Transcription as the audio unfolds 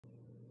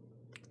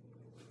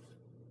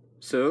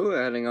So,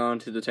 adding on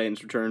to the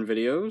Titans Return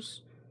videos,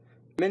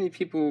 many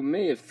people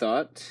may have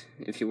thought,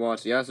 if you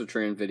watched the Astro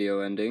Train video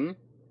ending,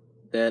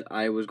 that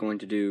I was going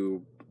to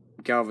do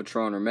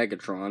Galvatron or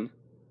Megatron,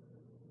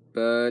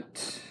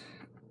 but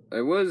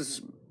I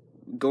was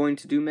going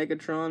to do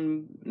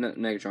Galvatron,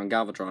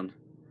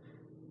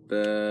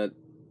 but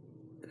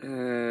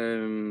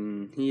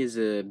he is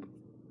a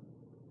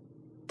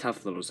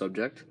tough little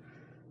subject,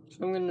 so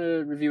I'm going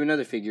to review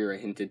another figure I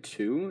hinted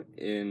to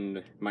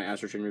in my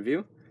Astro Train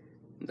review.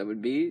 That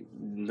would be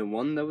the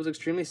one that was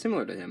extremely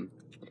similar to him.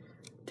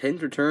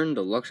 10th Return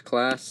Deluxe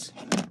Class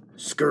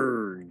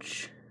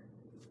Scourge.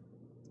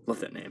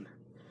 Love that name.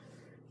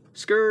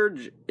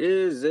 Scourge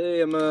is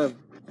it's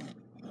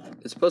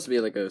supposed to be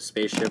like a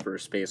spaceship or a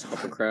space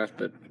hovercraft,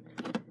 but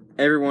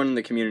everyone in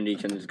the community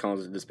just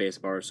calls it the space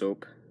bar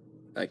soap.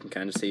 I can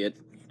kind of see it.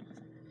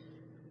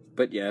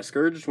 But yeah,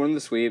 Scourge is one of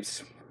the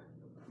sweeps.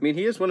 I mean,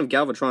 he is one of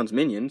Galvatron's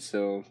minions,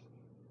 so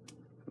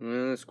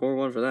score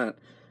one for that.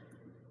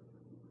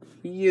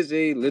 He is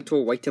a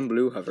little white and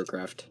blue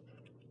hovercraft.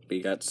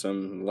 We got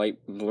some light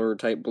blur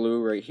type blue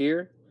right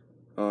here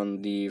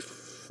on the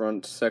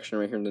front section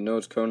right here in the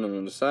nose cone and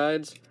on the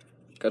sides.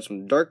 Got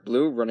some dark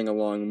blue running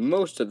along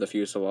most of the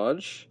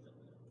fuselage.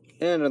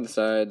 And on the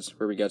sides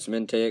where we got some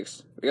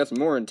intakes. We got some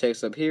more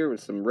intakes up here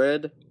with some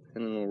red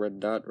and a little red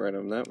dot right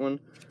on that one.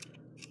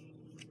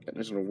 Got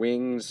nice little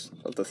wings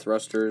of the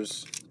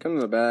thrusters. Come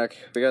to the back.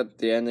 We got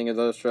the ending of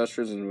those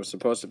thrusters, and it was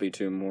supposed to be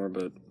two more,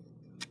 but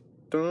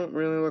don't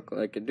really look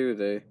like it, do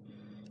they?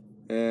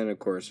 And of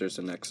course, there's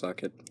the neck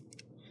socket.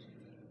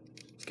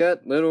 It's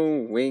got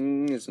little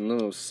wings and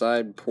little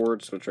side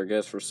ports, which I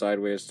guess for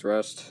sideways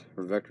thrust,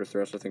 or vector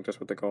thrust, I think that's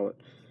what they call it.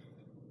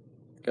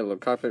 Got a little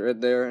cockpit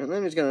right there, and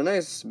then he's got a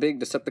nice big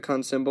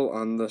Decepticon symbol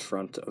on the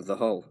front of the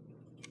hull.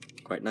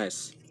 Quite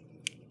nice.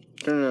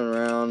 Turning it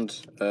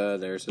around,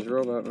 there's his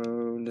robot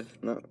mode.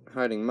 Not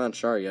hiding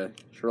much, are ya?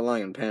 He's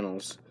relying on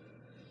panels.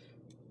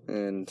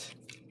 And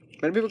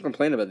many people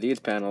complain about these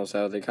panels,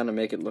 how they kind of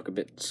make it look a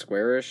bit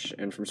squarish,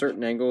 and from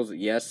certain angles,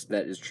 yes,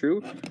 that is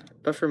true,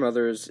 but from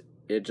others,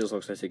 it just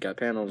looks like they got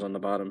panels on the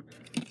bottom.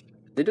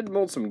 They did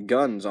mold some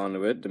guns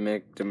onto it to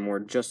make them more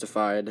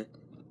justified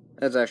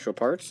as actual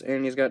parts,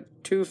 and he's got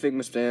two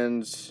Figma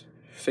stands,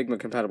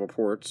 Figma-compatible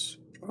ports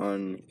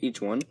on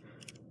each one,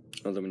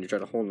 although when you try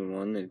to hold in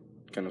one, it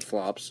kind of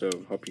flops, so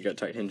hope you got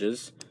tight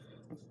hinges,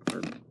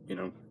 or, you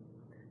know,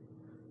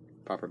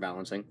 proper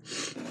balancing.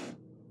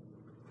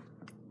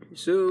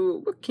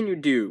 So, what can you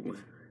do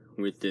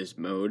with this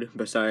mode,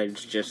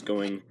 besides just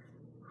going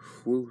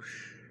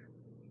whoosh?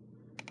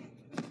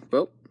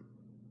 Well,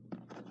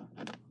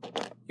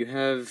 you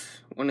have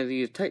one of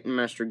these Titan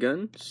Master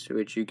guns,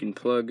 which you can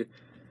plug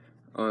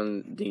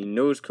on the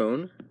nose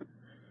cone,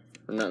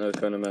 or not nose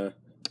cone,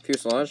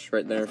 fuselage,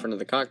 right there in front of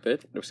the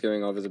cockpit,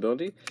 obscuring all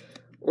visibility,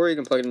 or you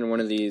can plug it into one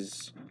of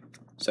these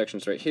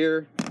sections right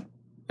here,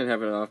 and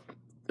have it off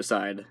the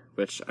side,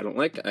 which I don't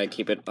like. I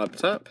keep it up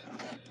top.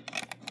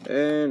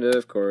 And,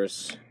 of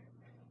course,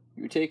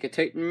 you take a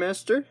Titan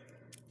Master,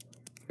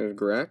 there's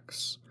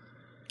Grax,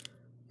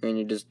 and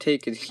you just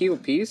take a heel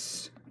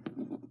piece,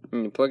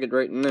 and you plug it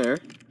right in there,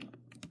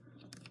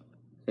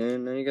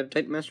 and now you got a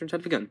Titan Master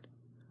inside the gun.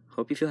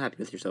 Hope you feel happy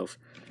with yourself.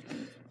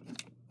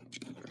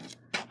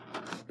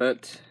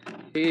 But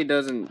he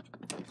doesn't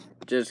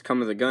just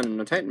come with a gun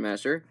and a Titan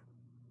Master.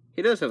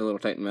 He does have a little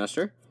Titan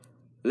Master.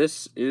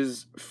 This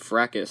is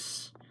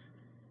Fracus.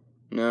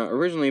 Now,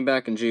 originally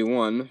back in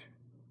G1,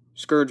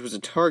 Scourge was a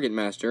Target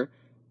Master,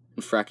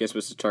 and Fracus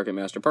was the Target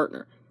Master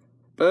partner.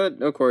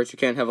 But, of course, you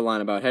can't have a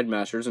line about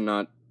Headmasters and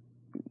not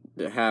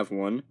have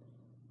one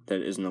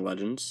that isn't the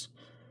Legends.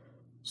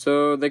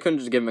 So, they couldn't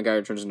just give him a guy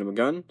who turns into a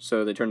gun,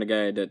 so they turned a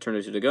guy that turned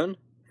into the gun,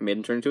 and made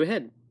him turn into a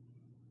head.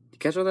 You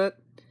catch all that?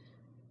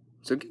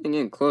 So, getting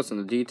in close on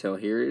the detail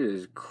here, it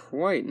is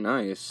quite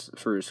nice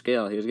for his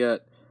scale. He's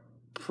got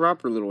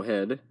proper little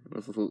head,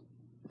 with a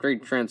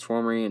great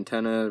transformery,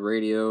 antenna,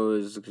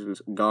 radios,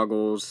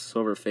 goggles,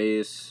 silver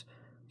face,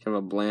 kind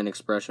of a bland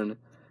expression.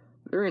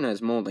 Very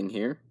nice molding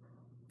here.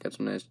 Got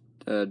some nice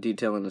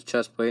detail in his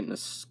chest plate and a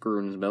screw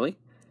in his belly.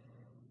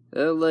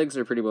 The legs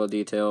are pretty well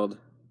detailed.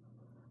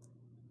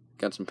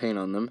 Got some paint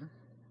on them.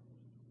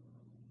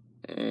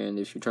 And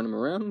if you turn him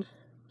around,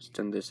 let's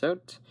turn this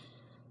out,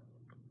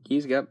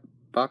 he's got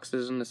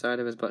boxes on the side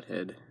of his butt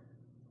head.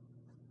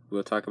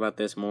 We'll talk about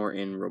this more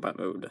in robot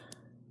mode.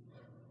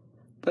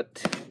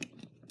 But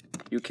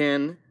you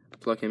can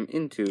plug him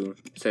into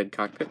said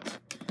cockpit.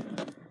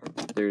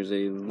 There's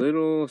a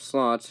little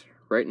slot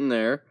right in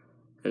there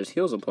that his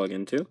heels will plug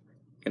into.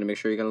 Gotta make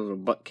sure you got a little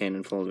butt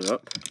cannon folded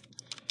up.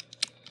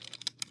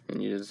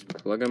 And you just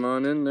plug him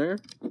on in there,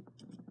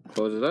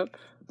 close it up,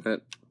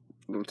 that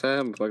little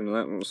tab, plug into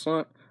that little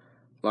slot,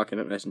 lock it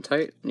up nice and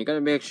tight. And you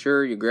gotta make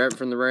sure you grab it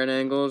from the right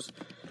angles,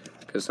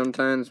 because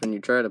sometimes when you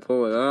try to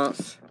pull it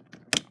off,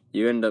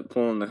 you end up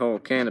pulling the whole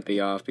canopy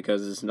off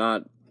because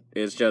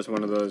it's just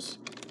one of those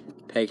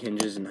peg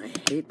hinges, and I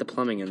hate the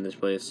plumbing in this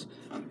place.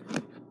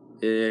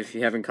 If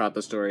you haven't caught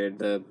the story,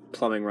 the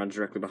plumbing runs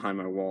directly behind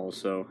my wall,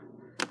 so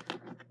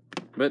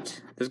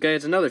But this guy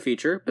has another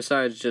feature,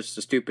 besides just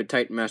a stupid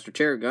Titan Master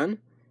chair gun.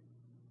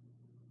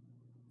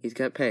 He's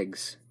got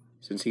pegs,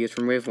 since he is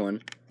from Wave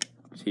 1.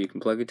 So you can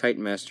plug a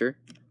Titan Master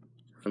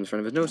on the front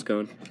of his nose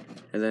cone,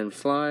 and then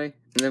fly,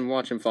 and then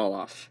watch him fall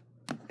off.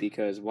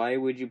 Because why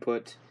would you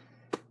put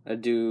a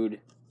dude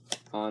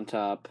on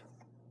top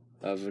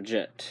of a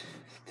jet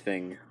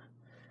thing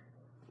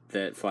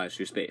that flies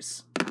through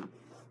space?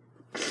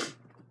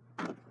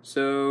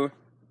 So,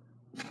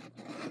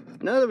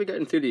 now that we've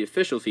gotten through the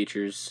official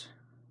features,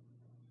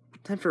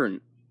 time for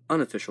an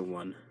unofficial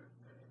one.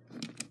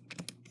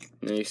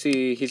 Now you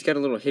see, he's got a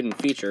little hidden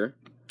feature.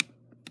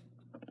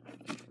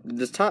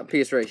 This top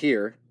piece right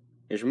here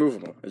is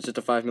removable. It's just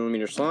a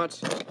 5mm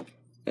slot,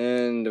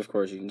 and of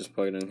course you can just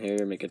plug it in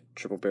here, make a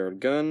triple-barreled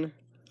gun,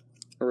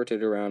 or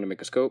rotate it around and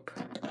make a scope.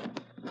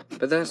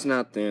 But that's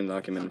not the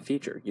undocumented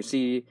feature. You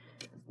see,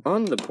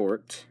 on the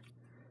port,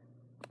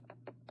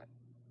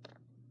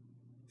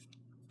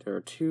 there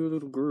are two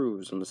little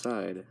grooves on the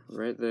side,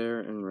 right there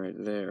and right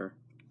there,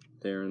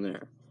 there and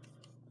there.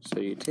 So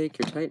you take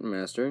your Titan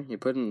Master, you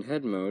put it in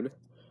head mode,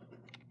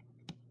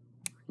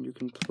 and you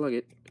can plug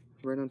it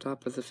right on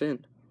top of the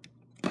fin.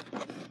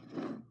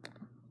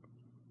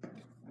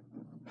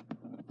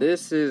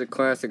 This is a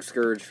classic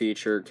Scourge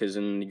feature, because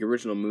in the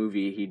original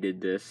movie he did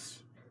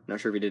this. Not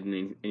sure if he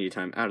did any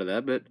time out of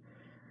that, but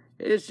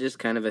it's just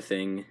kind of a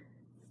thing.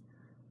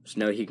 So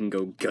now he can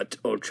go gut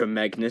Ultra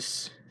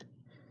Magnus.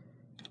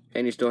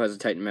 And he still has a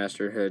Titan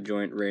Master head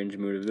joint range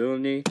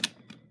movability.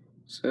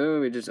 So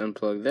we just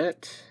unplug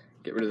that.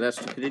 Get rid of that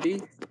stupidity.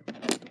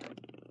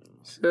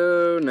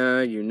 So now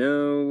you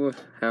know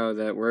how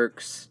that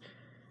works.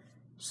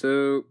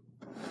 So,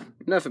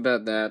 enough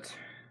about that.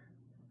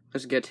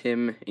 Let's get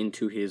him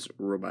into his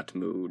robot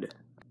mode.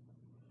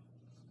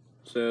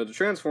 So to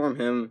transform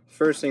him,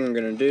 first thing we're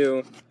going to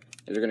do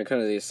is we're going to come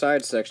to these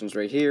side sections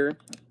right here.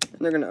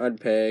 And they're going to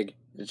unpeg.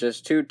 It's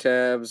just two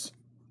tabs.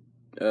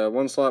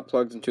 One slot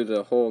plugs into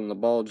the hole in the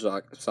ball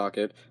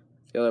socket.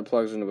 The other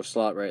plugs into a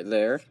slot right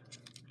there.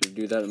 We'll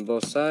do that on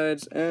both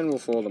sides, and we'll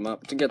fold them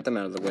up to get them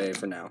out of the way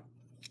for now.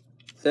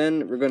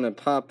 Then we're going to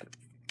pop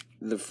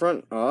the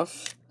front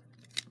off.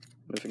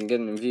 If we can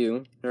get it in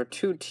view, there are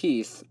two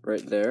teeth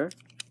right there.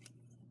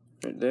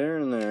 Right there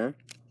and there.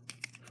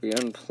 If we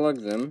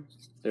unplug them,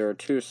 there are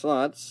two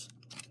slots.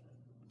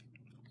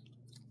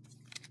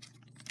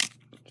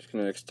 Just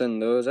going to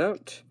extend those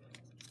out.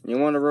 You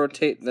want to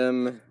rotate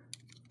them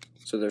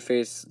so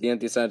the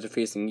empty sides are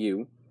facing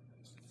you.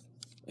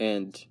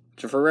 And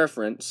for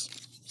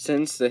reference,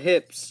 since the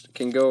hips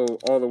can go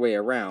all the way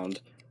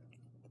around,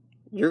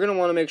 you're going to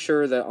want to make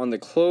sure that on the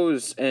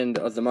closed end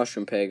of the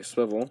mushroom peg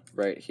swivel,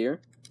 right here,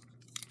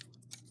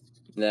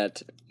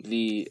 that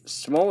the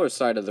smaller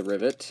side of the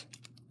rivet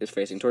is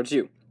facing towards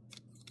you,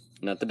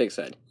 not the big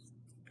side.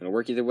 It'll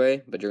work either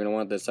way, but you're going to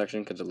want this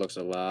section because it looks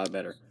a lot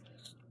better.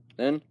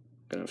 Then, I'm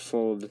going to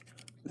fold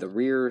the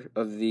rear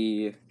of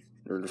the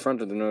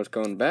front of the nose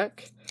cone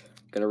back.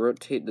 Going to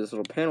rotate this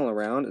little panel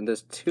around, and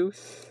this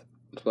tooth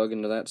plug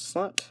into that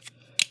slot,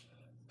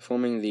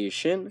 forming the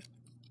shin.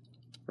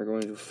 We're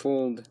going to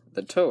fold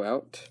the toe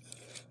out,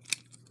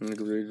 and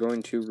we're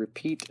going to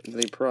repeat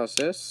the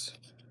process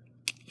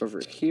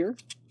over here.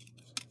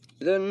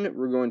 Then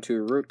we're going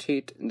to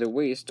rotate the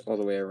waist all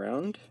the way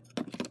around.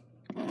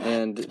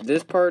 And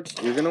this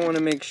part, you're going to want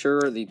to make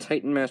sure the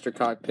Titan Master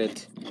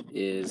cockpit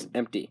is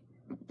empty,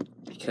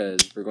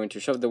 because we're going to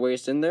shove the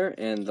waist in there,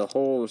 and the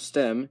whole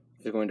stem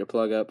is going to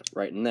plug up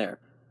right in there.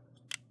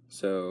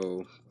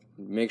 So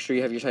make sure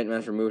you have your Titan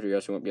Master removed, or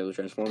else you won't be able to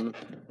transform them.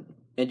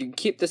 And you can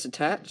keep this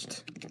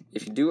attached.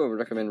 If you do, I would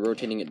recommend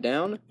rotating it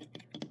down,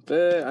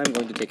 but I'm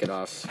going to take it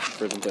off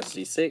for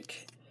simplicity's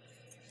sake.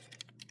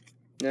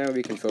 Now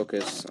we can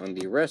focus on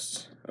the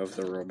rest of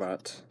the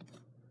robot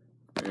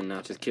and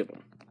not just kill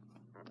him.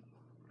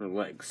 Or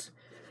legs.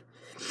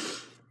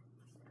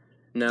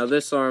 Now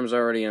this arm's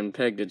already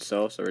unpegged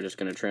itself, so we're just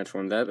going to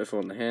transform that by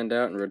folding the hand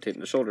out and rotating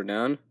the shoulder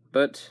down.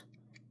 But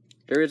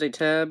there is a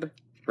tab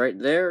right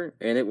there,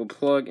 and it will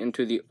plug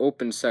into the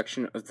open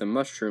section of the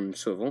mushroom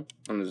swivel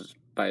on his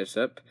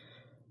bicep.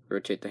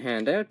 Rotate the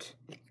hand out,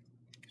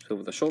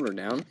 swivel the shoulder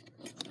down,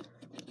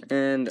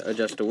 and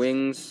adjust the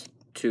wings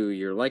to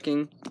your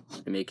liking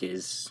to make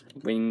his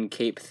wing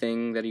cape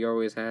thing that he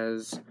always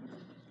has.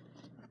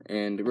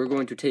 And we're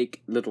going to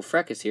take little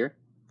Fracus here.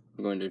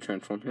 We're going to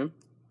transform him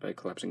by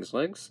collapsing his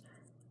legs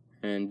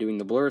and doing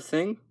the blur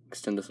thing.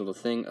 Extend this little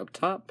thing up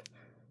top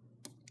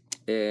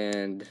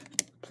and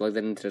plug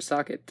that into the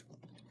socket.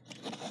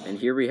 And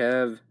here we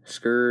have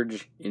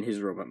Scourge in his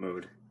robot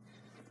mode.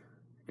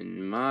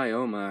 And my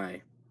oh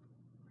my,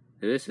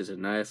 this is a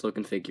nice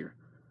looking figure.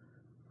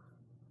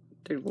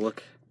 Take a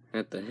look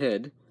at the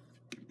head.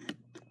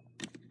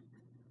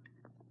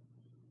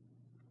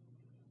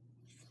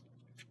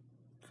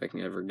 If I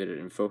can ever get it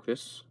in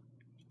focus.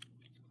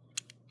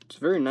 It's a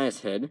very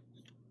nice head.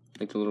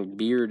 Like the little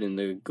beard and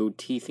the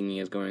goatee thing he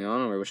has going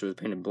on, or I wish it was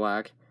painted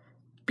black.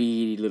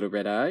 Beady little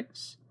red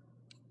eyes.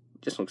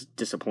 Just looks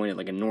disappointed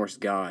like a Norse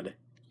god.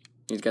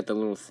 He's got the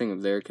little thing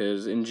up there,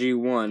 because in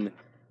G1,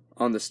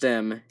 on the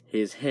stem,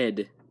 his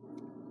head,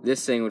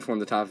 this thing would form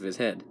the top of his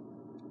head.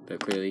 But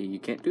clearly you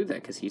can't do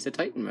that because he's a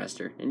Titan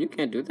Master, and you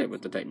can't do that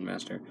with the Titan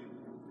Master.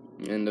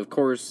 And of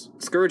course,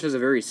 Scourge has a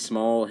very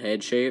small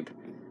head shape,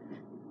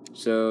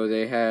 so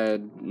they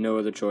had no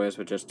other choice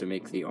but just to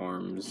make the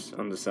arms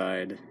on the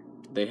side.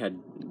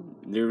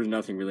 There was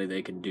nothing really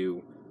they could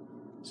do.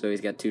 So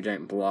he's got two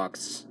giant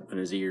blocks on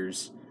his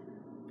ears,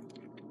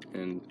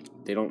 and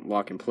they don't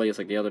lock in place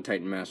like the other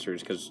Titan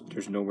Masters because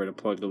there's nowhere to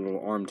plug the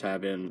little arm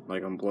tab in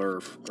like on Blur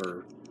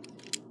or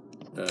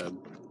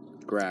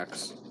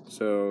Grax.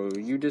 So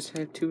you just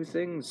have two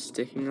things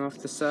sticking off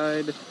the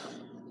side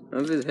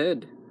of his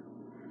head.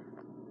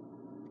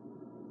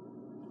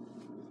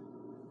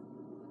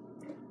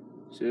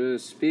 So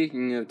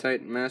speaking of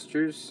Titan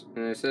Masters,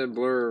 and I said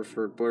Blur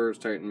for Blur's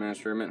Titan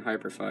Master, I meant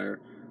Hyperfire.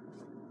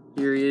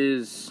 Here he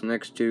is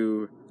next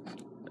to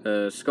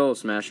Skull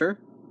Smasher,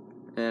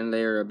 and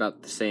they are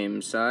about the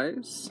same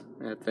size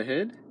at the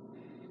head.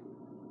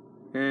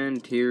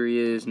 And here he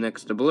is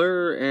next to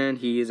Blur, and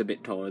he is a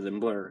bit taller than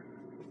Blur.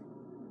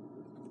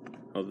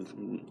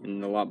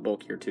 And a lot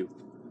bulkier too.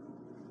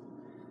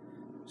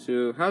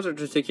 So how's our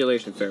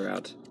articulation fare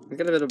out? He's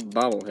got a bit of a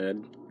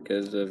bobblehead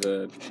because of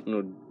a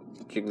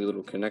jiggly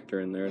little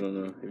connector in there. I don't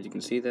know if you can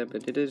see that,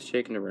 but it is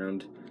shaking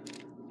around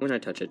when I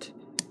touch it.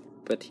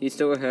 But he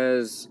still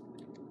has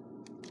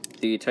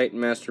the Titan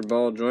Master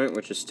ball joint,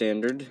 which is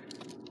standard.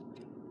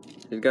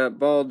 He's got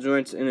ball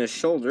joints in his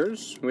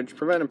shoulders, which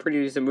provide him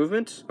pretty decent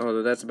movement,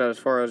 although that's about as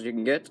far as you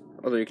can get.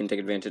 Although you can take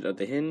advantage of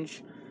the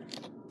hinge.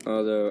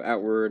 Although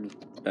outward,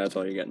 that's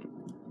all you're getting.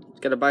 He's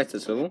got a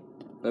bicep swivel.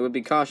 I would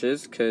be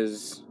cautious,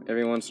 because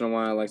every once in a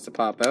while it likes to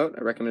pop out.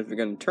 I recommend if you're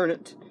going to turn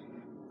it,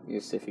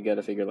 if you got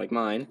a figure like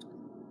mine,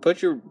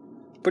 put your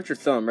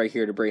thumb right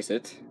here to brace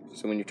it,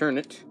 so when you turn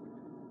it,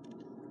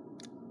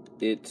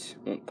 it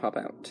won't pop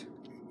out.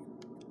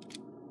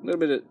 A little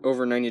bit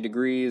over 90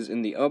 degrees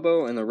in the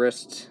elbow, and the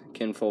wrist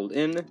can fold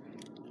in,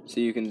 so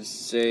you can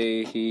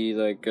say he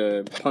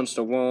punched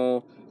a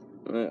wall.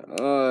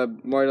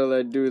 Why did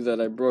I do that?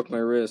 I broke my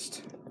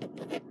wrist.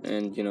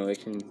 And,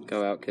 it can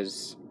go out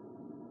because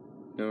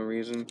no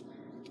reason.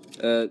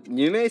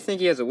 You may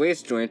think he has a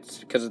waist joint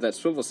because of that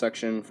swivel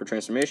section for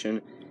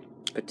transformation,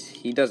 but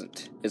he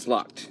doesn't. It's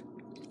locked.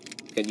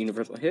 He's got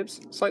universal hips,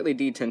 slightly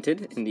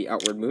detented in the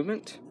outward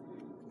movement.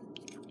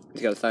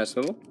 He's got a thigh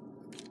swivel.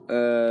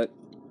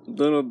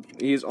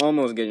 He's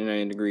almost getting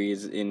 90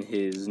 degrees in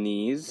his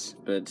knees,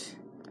 but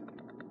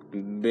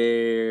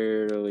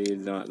barely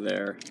not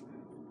there.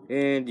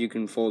 And you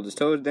can fold his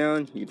toes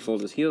down, you can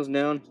fold his heels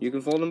down, you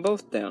can fold them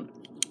both down.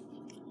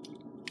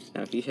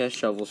 Now he has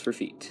shovels for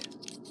feet.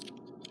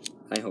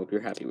 I hope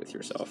you're happy with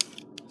yourself.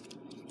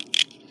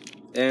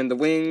 And the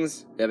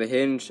wings, they have a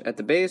hinge at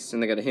the base,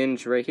 and they got a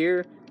hinge right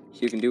here,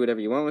 so you can do whatever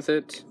you want with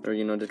it, or,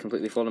 just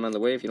completely fold them out of the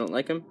way if you don't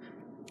like them.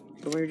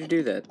 But why would you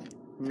do that?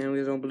 Now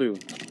he's all blue.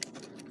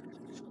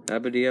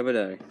 Abadi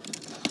abadai.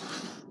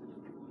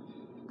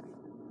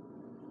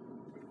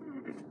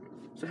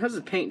 So how's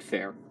the paint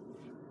fare?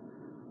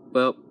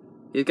 Well,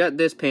 he's got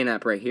this paint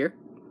app right here.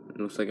 It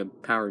looks like a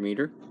power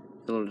meter.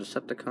 A little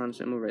Decepticon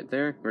symbol right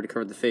there. Already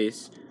covered the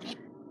face.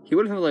 He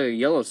would have a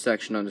yellow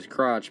section on his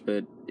crotch,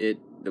 but the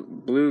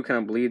blue kind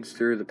of bleeds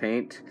through the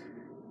paint,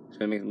 so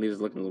it leaves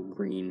it looking a little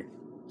green,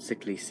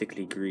 sickly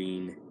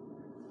green.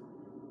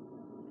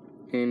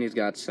 And he's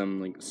got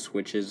some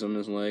switches on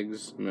his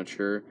legs. I'm not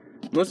sure.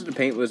 Most of the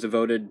paint was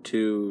devoted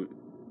to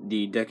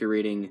the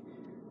decorating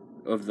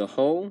of the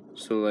hull,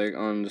 so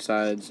on the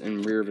sides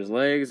and rear of his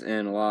legs,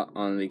 and a lot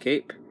on the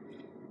cape.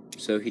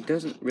 So he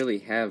doesn't really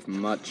have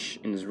much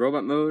in his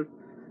robot mode,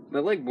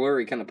 but like Blur,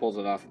 he kind of pulls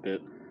it off a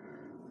bit.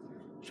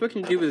 So what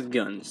can you do with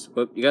guns?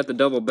 Well, you got the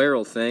double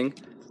barrel thing,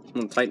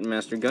 little Titan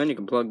Master gun. You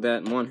can plug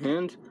that in one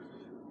hand,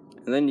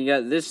 and then you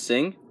got this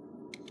thing,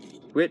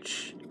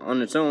 which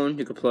on its own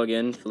you could plug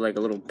in for a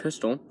little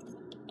pistol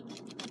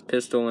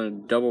and a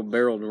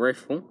double-barreled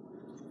rifle.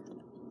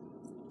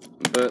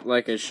 But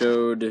like I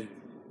showed,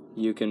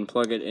 you can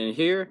plug it in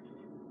here,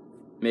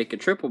 make a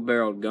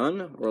triple-barreled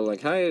gun, or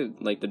like I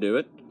like to do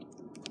it,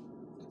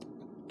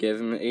 give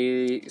him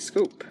a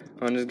scope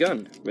on his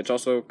gun, which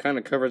also kind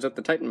of covers up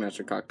the Titan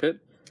Master cockpit,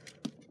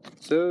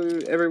 so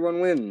everyone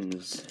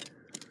wins.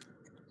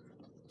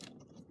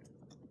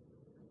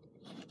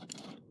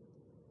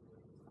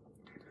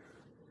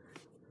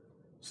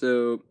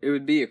 So it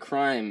would be a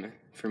crime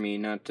for me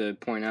not to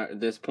point out at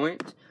this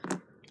point,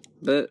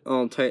 but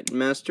all Titan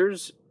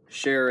Masters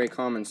share a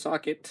common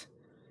socket,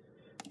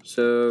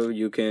 so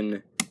you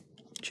can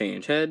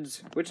change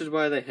heads, which is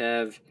why they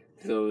have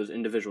those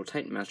individual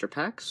Titan Master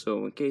packs,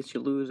 so in case you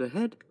lose a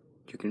head,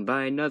 you can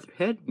buy another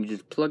head, you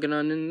just plug it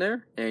on in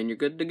there, and you're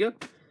good to go.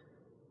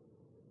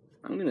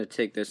 I'm gonna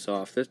take this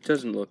off. This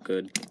doesn't look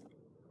good.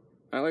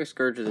 I like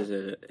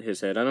Scourge's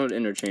his head. I don't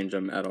interchange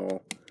them at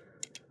all.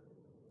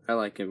 I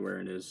like it where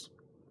it is.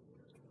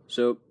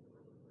 So,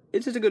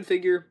 it's just a good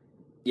figure.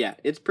 Yeah,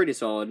 it's pretty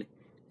solid.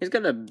 It's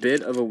got a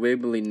bit of a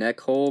wiggly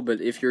neck hole,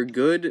 but if you're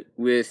good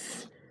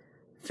with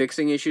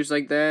fixing issues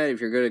like that,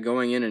 if you're good at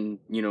going in and,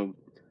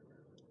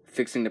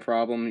 fixing the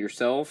problem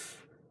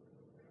yourself,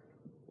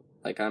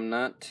 like I'm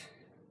not,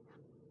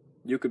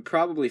 you could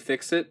probably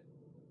fix it.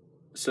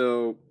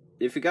 So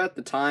if you got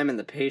the time and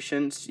the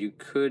patience, you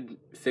could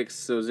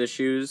fix those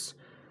issues.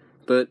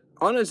 But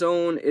on its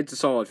own, it's a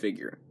solid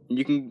figure.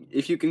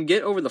 If you can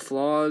get over the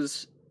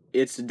flaws,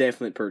 it's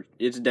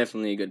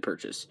definitely a good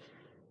purchase.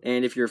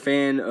 And if you're a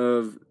fan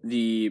of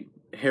the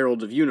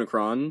Heralds of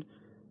Unicron,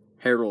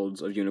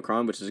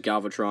 which is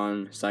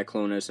Galvatron,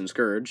 Cyclonus, and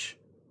Scourge,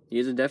 he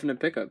is a definite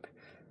pickup.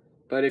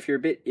 But if you're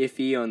a bit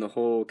iffy on the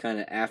whole kind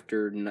of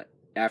after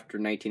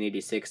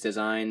 1986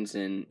 designs,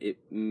 and it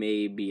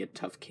may be a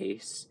tough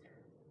case.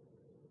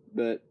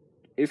 But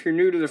if you're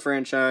new to the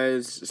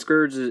franchise,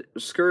 Scourge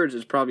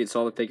is probably a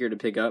solid figure to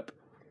pick up.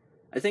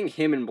 I think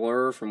him and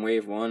Blur from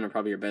Wave 1 are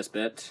probably your best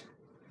bet.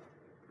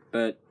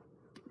 But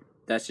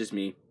that's just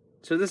me.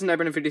 So this is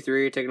Nightmare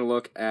 53, taking a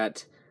look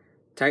at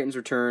Titan's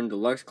Return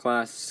Deluxe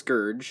Class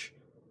Scourge.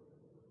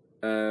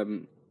 Yeah,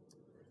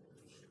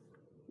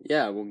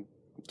 we'll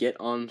get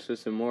on to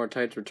some more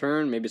Titan's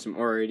Return, maybe some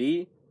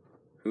RAD.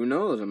 Who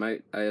knows?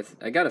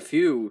 I got a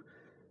few.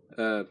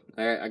 I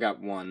got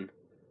one.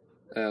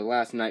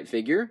 Last Night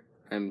figure.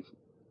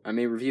 I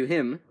may review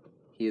him.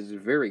 He is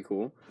very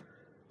cool.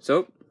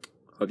 So,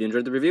 hope you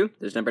enjoyed the review.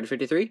 This is Nightmare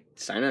 53,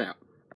 signing out.